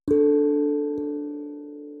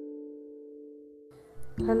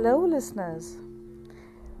Hello, listeners.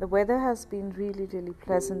 The weather has been really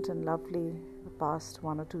pleasant and lovely the past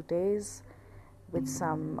 1 or 2 days with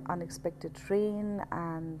some unexpected rain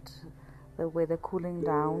and the weather cooling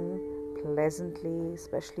down pleasantly,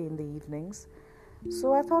 especially in the evenings.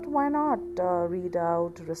 So I thought, why not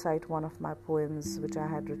recite one of my poems which I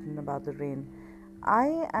had written about the rain.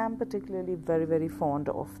 I am particularly very fond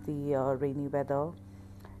of the rainy weather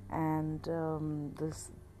and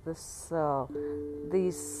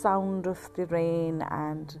the sound of the rain,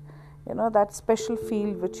 and that special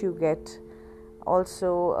feel which you get.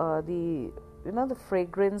 Also, the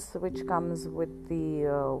fragrance which comes with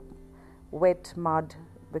the wet mud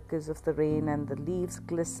because of the rain, and the leaves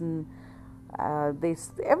glisten.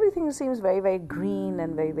 Everything seems very green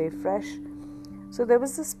and very fresh. So there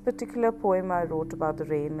was this particular poem I wrote about the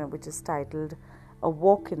rain, which is titled A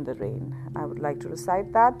Walk in the Rain. I would like to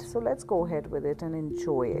recite that, so let's go ahead with it and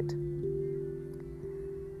enjoy it.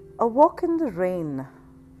 A walk in the rain,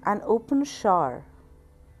 an open shower,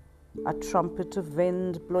 a trumpet of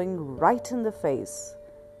wind blowing right in the face,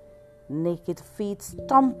 naked feet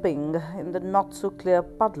stomping in the not-so-clear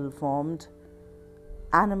puddle formed,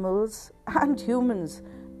 animals and humans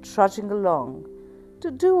trudging along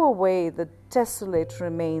to do away the desolate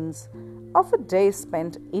remains of a day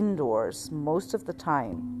spent indoors most of the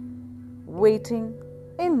time, waiting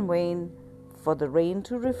in vain for the rain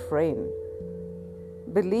to refrain.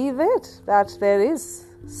 Believe it that there is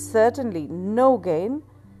certainly no gain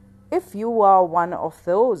if you are one of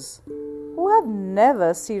those who have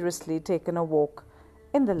never seriously taken a walk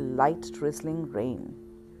in the light drizzling rain,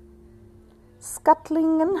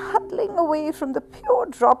 scuttling and huddling away from the pure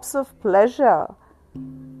drops of pleasure,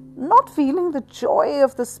 not feeling the joy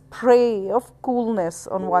of the spray of coolness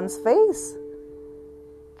on one's face,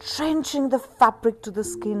 drenching the fabric to the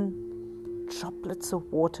skin, droplets of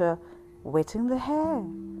water wetting the hair,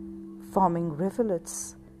 forming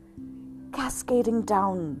rivulets, cascading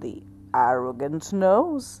down the arrogant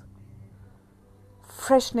nose,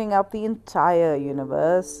 freshening up the entire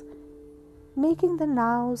universe, making the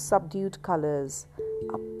now subdued colors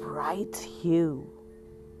a bright hue.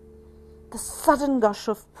 The sudden gush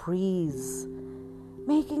of breeze,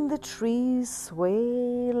 making the trees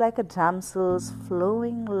sway like a damsel's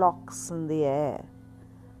flowing locks in the air,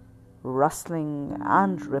 rustling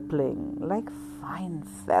and rippling like fine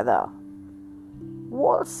feather,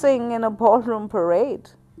 waltzing in a ballroom parade,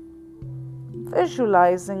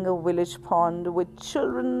 visualizing a village pond with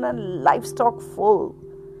children and livestock full,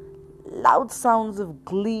 loud sounds of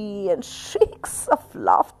glee and shrieks of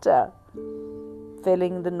laughter,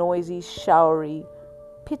 filling the noisy, showery,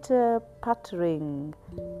 pitter-pattering,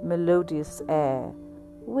 melodious air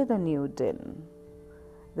with a new din.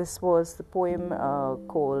 This was the poem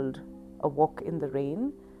called A Walk in the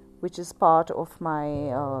Rain, which is part of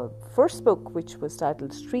my first book, which was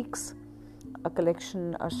titled Streaks, a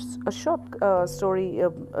collection, a short story,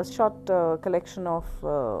 a short collection of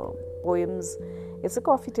poems. It's a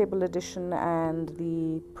coffee table edition, and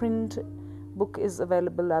the print book is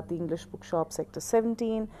available at the English Bookshop Sector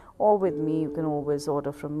 17, or with me. You can always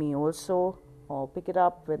order from me also, or pick it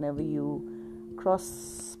up whenever you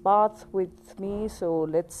cross path with me. So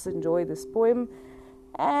let's enjoy this poem,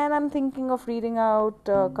 and I'm thinking of reading out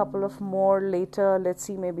a couple of more later. Let's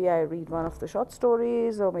see, maybe I read one of the short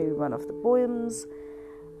stories or maybe one of the poems.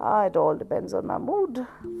 It all depends on my mood.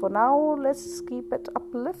 For now, let's keep it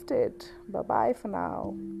uplifted. Bye bye for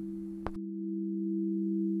now.